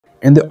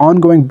In the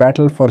ongoing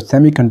battle for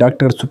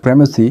semiconductor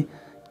supremacy,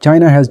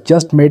 China has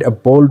just made a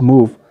bold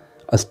move.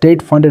 A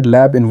state-funded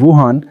lab in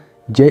Wuhan,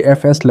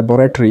 JFS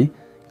Laboratory,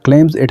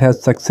 claims it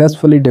has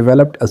successfully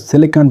developed a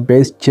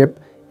silicon-based chip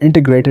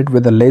integrated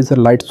with a laser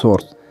light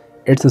source.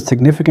 It's a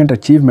significant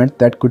achievement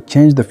that could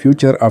change the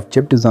future of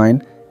chip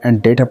design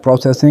and data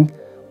processing,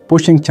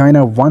 pushing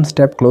China one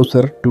step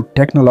closer to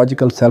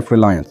technological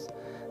self-reliance.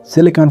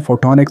 Silicon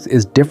photonics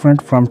is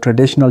different from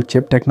traditional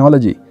chip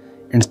technology.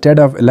 Instead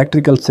of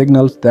electrical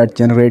signals that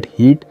generate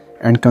heat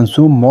and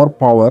consume more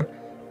power,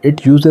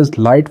 it uses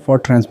light for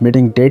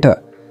transmitting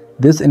data.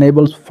 This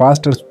enables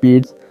faster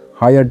speeds,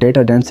 higher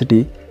data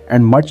density,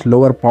 and much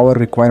lower power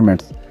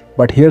requirements.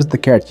 But here's the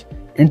catch: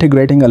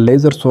 integrating a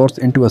laser source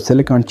into a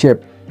silicon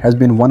chip has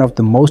been one of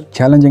the most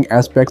challenging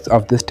aspects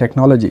of this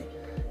technology.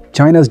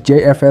 China's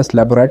JFS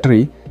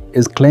laboratory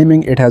is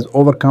claiming it has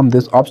overcome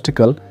this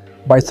obstacle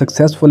by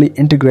successfully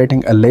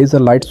integrating a laser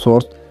light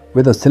source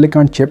with a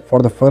silicon chip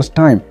for the first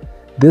time.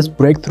 This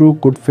breakthrough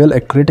could fill a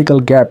critical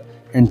gap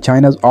in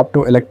China's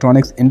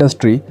optoelectronics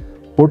industry,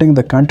 putting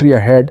the country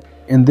ahead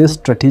in this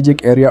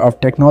strategic area of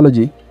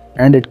technology,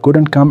 and it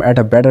couldn't come at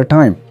a better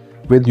time.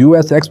 With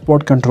US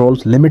export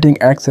controls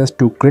limiting access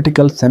to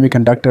critical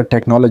semiconductor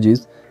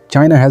technologies,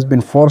 China has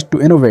been forced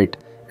to innovate,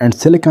 and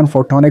silicon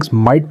photonics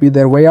might be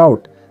their way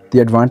out.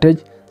 The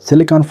advantage: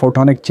 silicon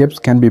photonic chips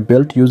can be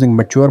built using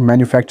mature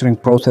manufacturing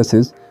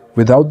processes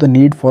without the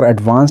need for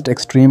advanced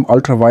extreme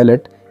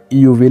ultraviolet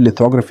EUV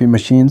lithography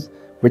machines,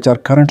 which are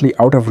currently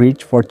out of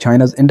reach for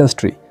China's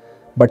industry.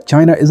 But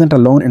China isn't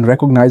alone in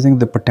recognizing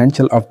the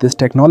potential of this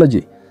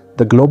technology.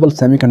 The global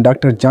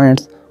semiconductor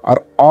giants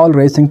are all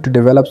racing to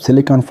develop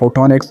silicon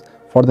photonics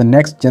for the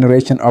next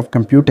generation of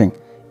computing.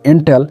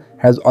 Intel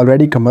has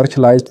already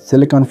commercialized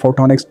silicon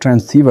photonics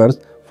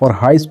transceivers for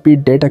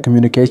high-speed data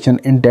communication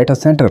in data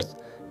centers.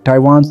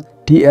 Taiwan's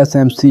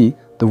TSMC,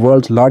 the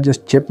world's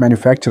largest chip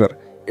manufacturer,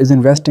 is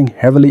investing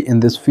heavily in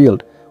this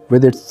field,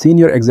 with its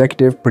senior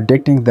executive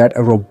predicting that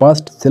a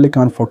robust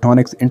silicon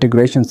photonics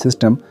integration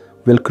system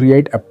will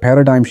create a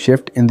paradigm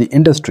shift in the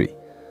industry.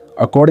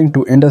 According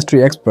to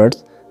industry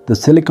experts, the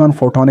silicon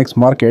photonics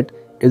market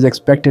is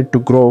expected to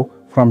grow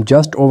from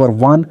just over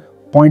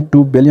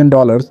 $1.2 billion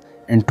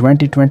in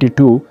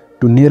 2022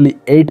 to nearly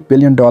 $8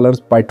 billion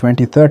by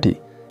 2030.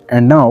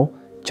 And now,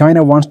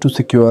 China wants to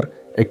secure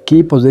a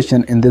key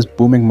position in this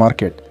booming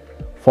market.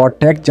 For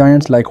tech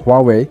giants like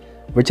Huawei,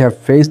 which have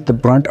faced the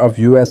brunt of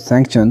US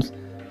sanctions,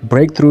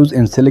 breakthroughs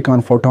in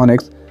silicon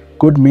photonics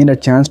could mean a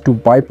chance to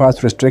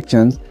bypass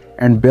restrictions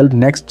and build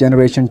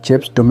next-generation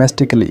chips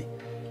domestically.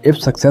 If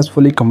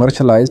successfully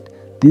commercialized,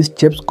 these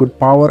chips could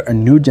power a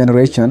new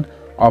generation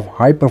of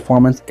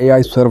high-performance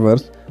AI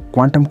servers,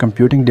 quantum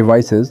computing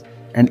devices,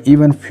 and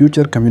even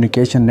future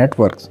communication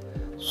networks.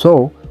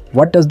 So,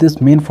 what does this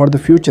mean for the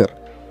future?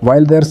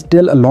 While there's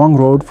still a long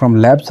road from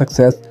lab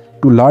success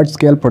to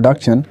large-scale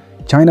production,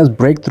 China's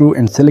breakthrough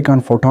in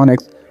silicon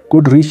photonics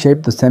could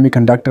reshape the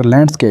semiconductor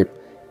landscape.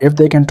 If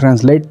they can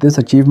translate this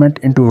achievement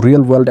into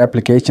real-world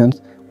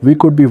applications, we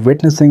could be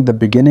witnessing the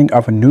beginning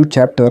of a new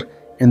chapter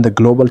in the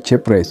global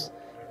chip race.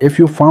 If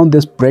you found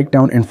this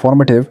breakdown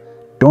informative,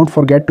 don't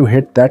forget to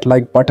hit that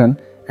like button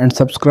and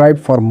subscribe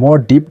for more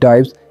deep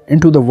dives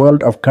into the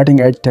world of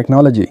cutting-edge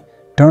technology.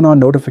 Turn on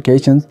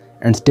notifications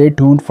and stay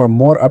tuned for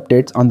more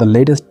updates on the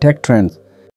latest tech trends.